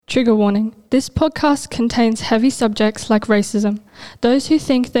Trigger warning. This podcast contains heavy subjects like racism. Those who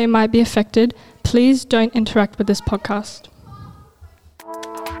think they might be affected, please don't interact with this podcast.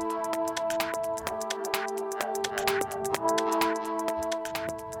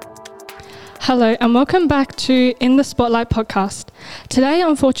 Hello and welcome back to In the Spotlight podcast. Today,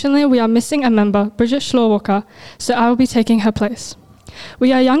 unfortunately, we are missing a member, Bridget Schlorwalker, so I will be taking her place.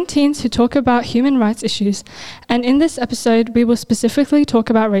 We are young teens who talk about human rights issues, and in this episode, we will specifically talk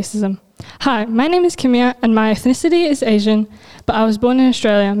about racism. Hi, my name is Kimia, and my ethnicity is Asian, but I was born in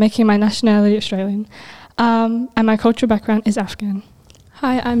Australia, making my nationality Australian, and my cultural background is Afghan.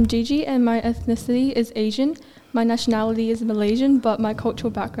 Hi, I'm Gigi, and my ethnicity is Asian. My nationality is Malaysian, but my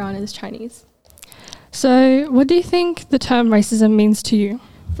cultural background is Chinese. So, what do you think the term racism means to you?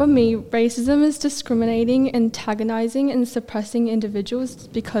 For me, racism is discriminating, antagonizing, and suppressing individuals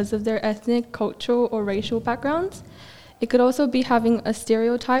because of their ethnic, cultural, or racial backgrounds. It could also be having a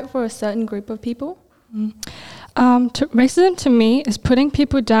stereotype for a certain group of people. Racism to me is putting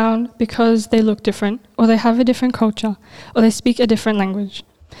people down because they look different, or they have a different culture, or they speak a different language.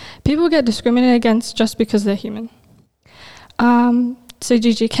 People get discriminated against just because they're human. So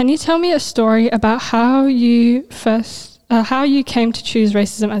Gigi, can you tell me a story about how you came to choose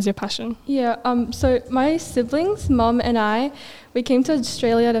racism as your passion? Yeah, so my siblings, mum and I, we came to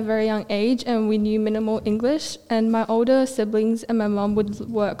Australia at a very young age and we knew minimal English, and my older siblings and my mum would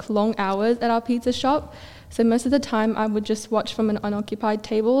work long hours at our pizza shop. So most of the time I would just watch from an unoccupied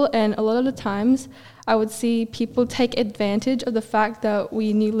table, and a lot of the times I would see people take advantage of the fact that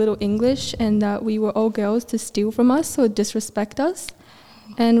we knew little English and that we were all girls to steal from us or disrespect us.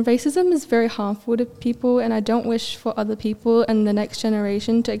 And racism is very harmful to people, and I don't wish for other people and the next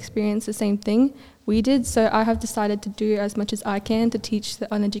generation to experience the same thing we did. So I have decided to do as much as I can to teach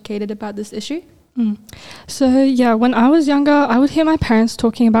the uneducated about this issue. So yeah, when I was younger, I would hear my parents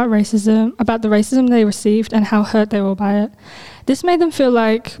talking about the racism they received and how hurt they were by it. This made them feel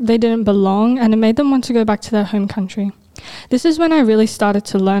like they didn't belong, and it made them want to go back to their home country. This is when I really started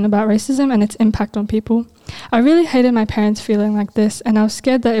to learn about racism and its impact on people. I really hated my parents feeling like this, and I was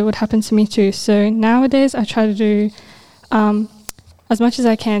scared that it would happen to me too. So nowadays I try to do as much as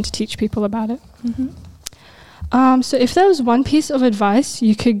I can to teach people about it. So if there was one piece of advice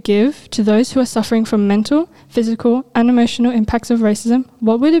you could give to those who are suffering from mental, physical, and emotional impacts of racism,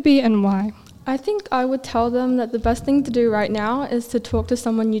 what would it be and why? I think I would tell them that the best thing to do right now is to talk to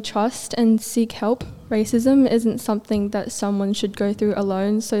someone you trust and seek help. Racism isn't something that someone should go through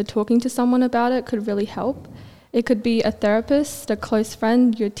alone, so talking to someone about it could really help. It could be a therapist, a close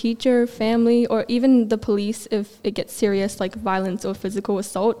friend, your teacher, family, or even the police if it gets serious like violence or physical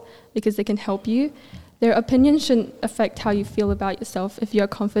assault, because they can help you. Their opinion shouldn't affect how you feel about yourself if you're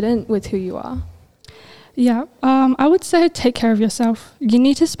confident with who you are. Yeah, I would say take care of yourself. You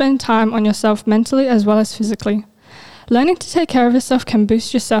need to spend time on yourself mentally as well as physically. Learning to take care of yourself can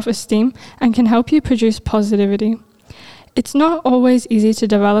boost your self-esteem and can help you produce positivity. It's not always easy to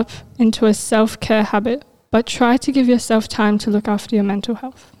develop into a self-care habit, but try to give yourself time to look after your mental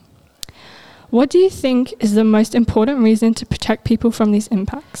health. What do you think is the most important reason to protect people from these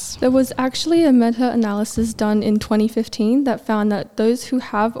impacts? There was actually a meta-analysis done in 2015 that found that those who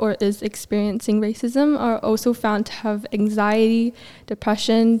have or is experiencing racism are also found to have anxiety,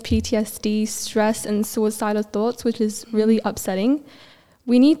 depression, PTSD, stress, and suicidal thoughts, which is really upsetting.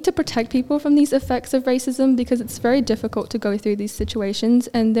 We need to protect people from these effects of racism because it's very difficult to go through these situations,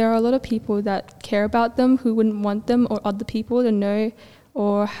 and there are a lot of people that care about them who wouldn't want them or other people to know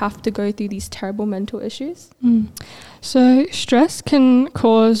or have to go through these terrible mental issues. So stress can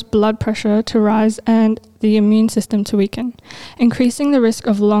cause blood pressure to rise and the immune system to weaken, increasing the risk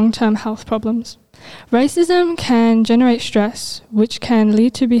of long-term health problems. Racism can generate stress, which can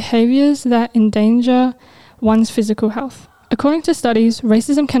lead to behaviors that endanger one's physical health. According to studies,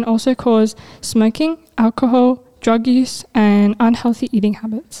 racism can also cause smoking, alcohol, drug use, and unhealthy eating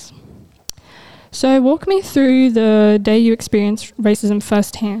habits. So walk me through the day you experienced racism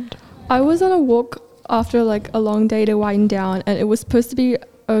firsthand. I was on a walk after a long day to wind down, and it was supposed to be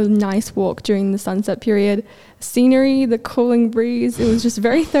a nice walk during the sunset period. Scenery, the cooling breeze, it was just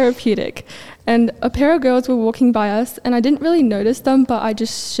very therapeutic. And a pair of girls were walking by us, and I didn't really notice them, but I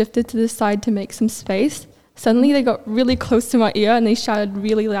just shifted to the side to make some space. Suddenly they got really close to my ear and they shouted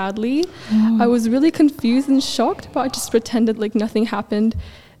really loudly. I was really confused and shocked, but I just pretended like nothing happened.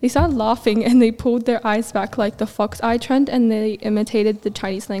 They started laughing and they pulled their eyes back like the fox eye trend, and they imitated the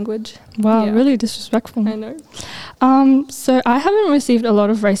Chinese language. Wow, yeah. Really disrespectful. I know. So I haven't received a lot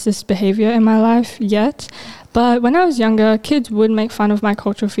of racist behavior in my life yet, but when I was younger, kids would make fun of my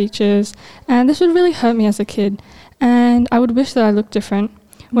cultural features, and this would really hurt me as a kid, and I would wish that I looked different.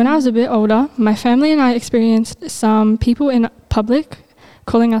 When I was a bit older, my family and I experienced some people in public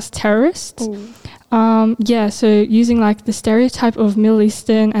calling us terrorists. So using like the stereotype of Middle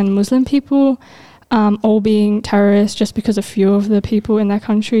Eastern and Muslim people all being terrorists just because a few of the people in that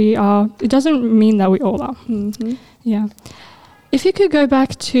country are, it doesn't mean that we all are. Mm-hmm. Yeah. If you could go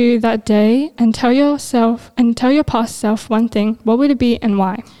back to that day and tell your past self one thing, what would it be and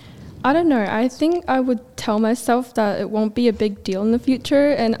why? I don't know. I think I would tell myself that it won't be a big deal in the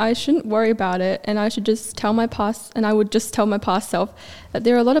future and I shouldn't worry about it, and I would just tell my past self that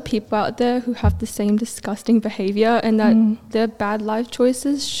there are a lot of people out there who have the same disgusting behavior and that their bad life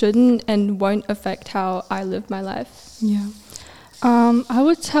choices shouldn't and won't affect how I live my life. Yeah. I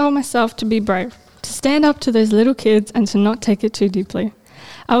would tell myself to be brave, to stand up to those little kids and to not take it too deeply.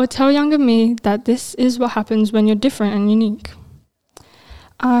 I would tell younger me that this is what happens when you're different and unique.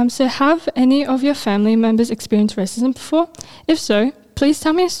 So have any of your family members experienced racism before? If so, please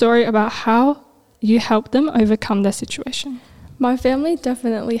tell me a story about how you helped them overcome their situation. My family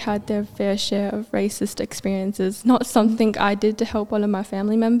definitely had their fair share of racist experiences. Not something I did to help one of my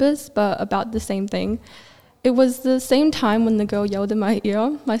family members, but about the same thing. It was the same time when the girl yelled in my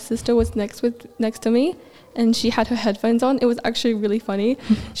ear. My sister was next to me, and she had her headphones on. It was actually really funny.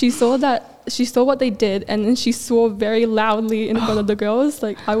 She saw what they did, and then she swore very loudly in front of the girls.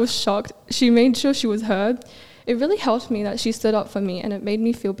 Like, I was shocked. She made sure she was heard. It really helped me that she stood up for me, and it made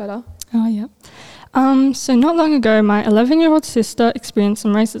me feel better. Oh, yeah. So not long ago, my 11-year-old sister experienced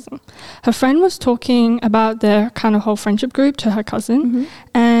some racism. Her friend was talking about their kind of whole friendship group to her cousin,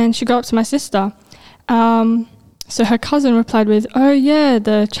 and she got up to my sister. So her cousin replied with, "Oh yeah,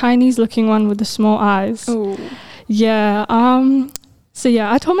 the Chinese-looking one with the small eyes." Oh. Yeah. So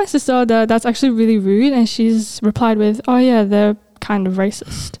yeah, I told my sister that that's actually really rude, and she's replied with, "Oh yeah, they're kind of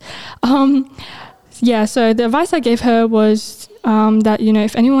racist." Yeah. So the advice I gave her was that, you know,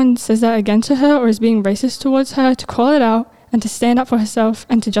 if anyone says that again to her or is being racist towards her, to call it out and to stand up for herself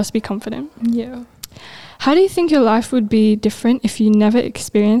and to just be confident. Yeah. How do you think your life would be different if you never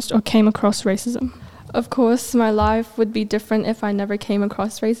experienced or came across racism? Of course, my life would be different if I never came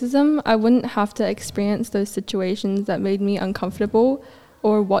across racism. I wouldn't have to experience those situations that made me uncomfortable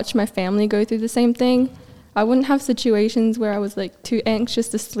or watch my family go through the same thing. I wouldn't have situations where I was like too anxious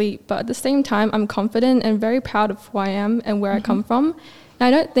to sleep, but at the same time, I'm confident and very proud of who I am and where I come from. And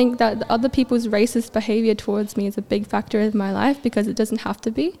I don't think that other people's racist behavior towards me is a big factor in my life, because it doesn't have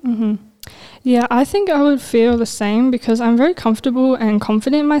to be. Yeah, I think I would feel the same because I'm very comfortable and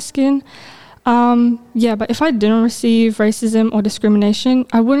confident in my skin. But if I didn't receive racism or discrimination,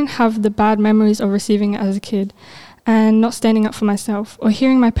 I wouldn't have the bad memories of receiving it as a kid and not standing up for myself or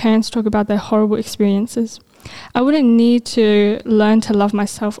hearing my parents talk about their horrible experiences. I wouldn't need to learn to love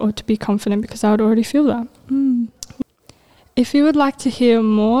myself or to be confident because I would already feel that. If you would like to hear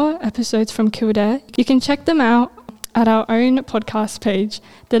more episodes from Kildare, you can check them out at our own podcast page.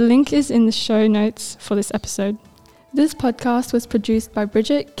 The link is in the show notes for this episode. This podcast was produced by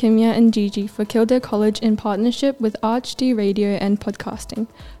Bridget, Kimya and Gigi for Kildare College in partnership with ArchD Radio and Podcasting.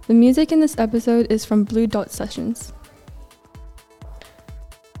 The music in this episode is from Blue Dot Sessions.